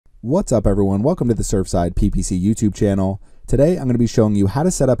What's up everyone, welcome to the Surfside PPC YouTube channel. Today I'm going to be showing you how to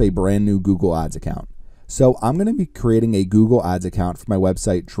set up a brand new Google Ads account. So I'm going to be creating a Google Ads account for my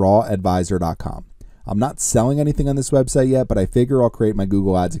website drawadvisor.com. I'm not selling anything on this website yet, but I figure I'll create my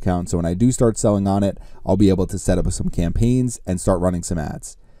Google Ads account so when I do start selling on it, I'll be able to set up some campaigns and start running some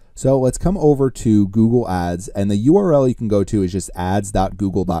ads. So let's come over to Google Ads, and the URL you can go to is just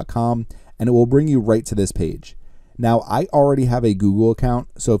ads.google.com, and it will bring you right to this page. Now, I already have a Google account,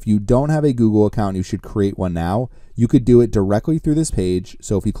 so if you don't have a Google account, you should create one now. You could do it directly through this page.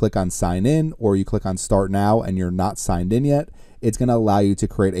 So if you click on sign in or you click on start now and you're not signed in yet, it's going to allow you to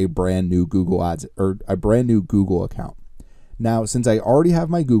create a brand new Google Ads or a brand new Google account. Now, since I already have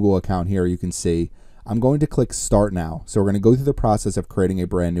my Google account here, you can see I'm going to click start now. So we're going to go through the process of creating a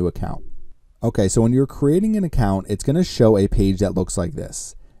brand new account. Okay, so when you're creating an account, it's going to show a page that looks like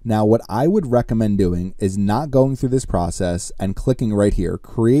this. Now, what I would recommend doing is not going through this process and clicking right here,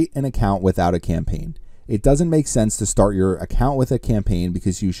 create an account without a campaign. It doesn't make sense to start your account with a campaign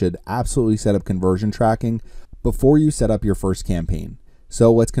because you should absolutely set up conversion tracking before you set up your first campaign.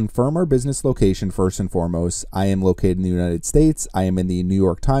 So let's confirm our business location first and foremost. I am located in the United States. I am in the New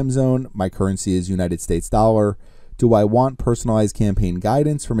York time zone. My currency is United States dollar. Do I want personalized campaign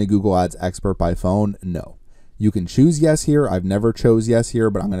guidance from a Google Ads expert by phone? No. You can choose yes here. I've never chose yes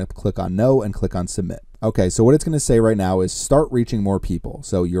here, but I'm going to click on no and click on submit. Okay, so what it's going to say right now is start reaching more people.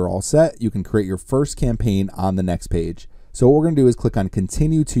 So you're all set. You can create your first campaign on the next page. So what we're going to do is click on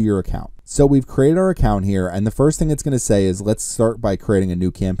continue to your account. So we've created our account here, and the first thing it's going to say is let's start by creating a new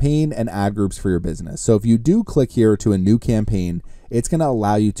campaign and ad groups for your business. So if you do click here to a new campaign, it's going to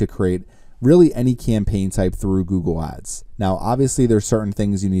allow you to create really any campaign type through Google Ads. Now, obviously there's certain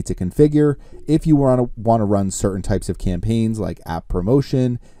things you need to configure. If you want to run certain types of campaigns like app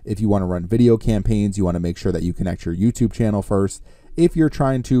promotion, if you want to run video campaigns, you want to make sure that you connect your YouTube channel first. If you're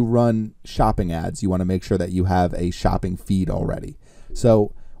trying to run shopping ads, you want to make sure that you have a shopping feed already.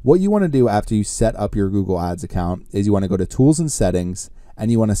 So what you want to do after you set up your Google Ads account is you want to go to tools and settings,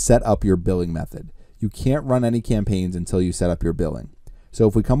 and you want to set up your billing method. You can't run any campaigns until you set up your billing. So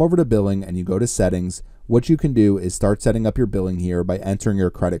if we come over to billing and you go to settings, what you can do is start setting up your billing here by entering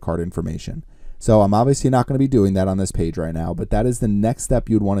your credit card information. So I'm obviously not going to be doing that on this page right now, but that is the next step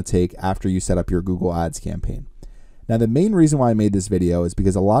you'd want to take after you set up your Google Ads campaign. Now, the main reason why I made this video is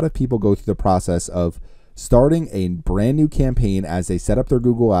because a lot of people go through the process of starting a brand new campaign as they set up their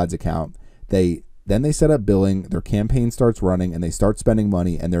Google Ads account. Then they set up billing, their campaign starts running, and they start spending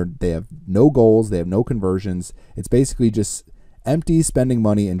money, and they have no goals, they have no conversions. It's basically just empty spending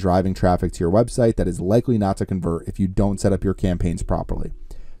money and driving traffic to your website that is likely not to convert if you don't set up your campaigns properly.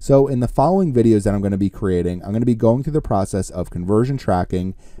 So in the following videos that I'm going to be creating, I'm going to be going through the process of conversion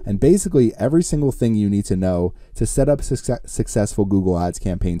tracking and basically every single thing you need to know to set up successful Google Ads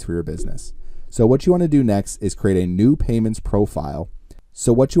campaigns for your business. So what you want to do next is create a new payments profile.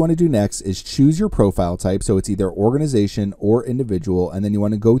 So what you want to do next is choose your profile type. So it's either organization or individual, and then you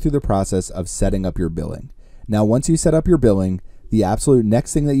want to go through the process of setting up your billing. Now, once you set up your billing, the absolute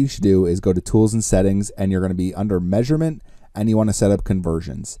next thing that you should do is go to tools and settings, and you're going to be under measurement, and you want to set up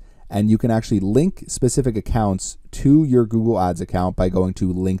conversions. And you can actually link specific accounts to your Google Ads account by going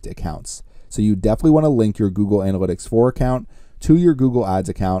to linked accounts. So you definitely want to link your Google Analytics 4 account to your Google Ads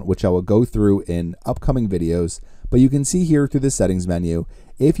account, which I will go through in upcoming videos. But you can see here through the settings menu,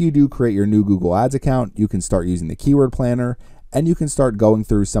 if you do create your new Google Ads account, you can start using the keyword planner, and you can start going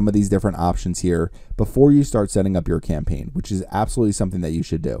through some of these different options here before you start setting up your campaign, which is absolutely something that you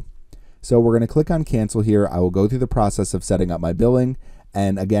should do. So we're going to click on cancel here. I will go through the process of setting up my billing.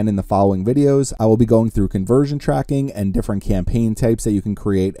 And again, in the following videos, I will be going through conversion tracking and different campaign types that you can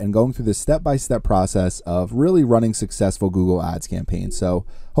create and going through the step-by-step process of really running successful Google Ads campaigns. So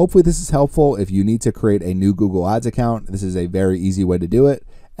hopefully this is helpful. If you need to create a new Google Ads account, this is a very easy way to do it.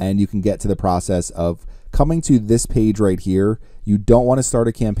 And you can get to the process of coming to this page right here. You don't want to start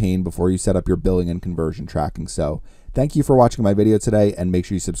a campaign before you set up your billing and conversion tracking. So thank you for watching my video today, and make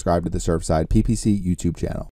sure you subscribe to the Surfside PPC YouTube channel.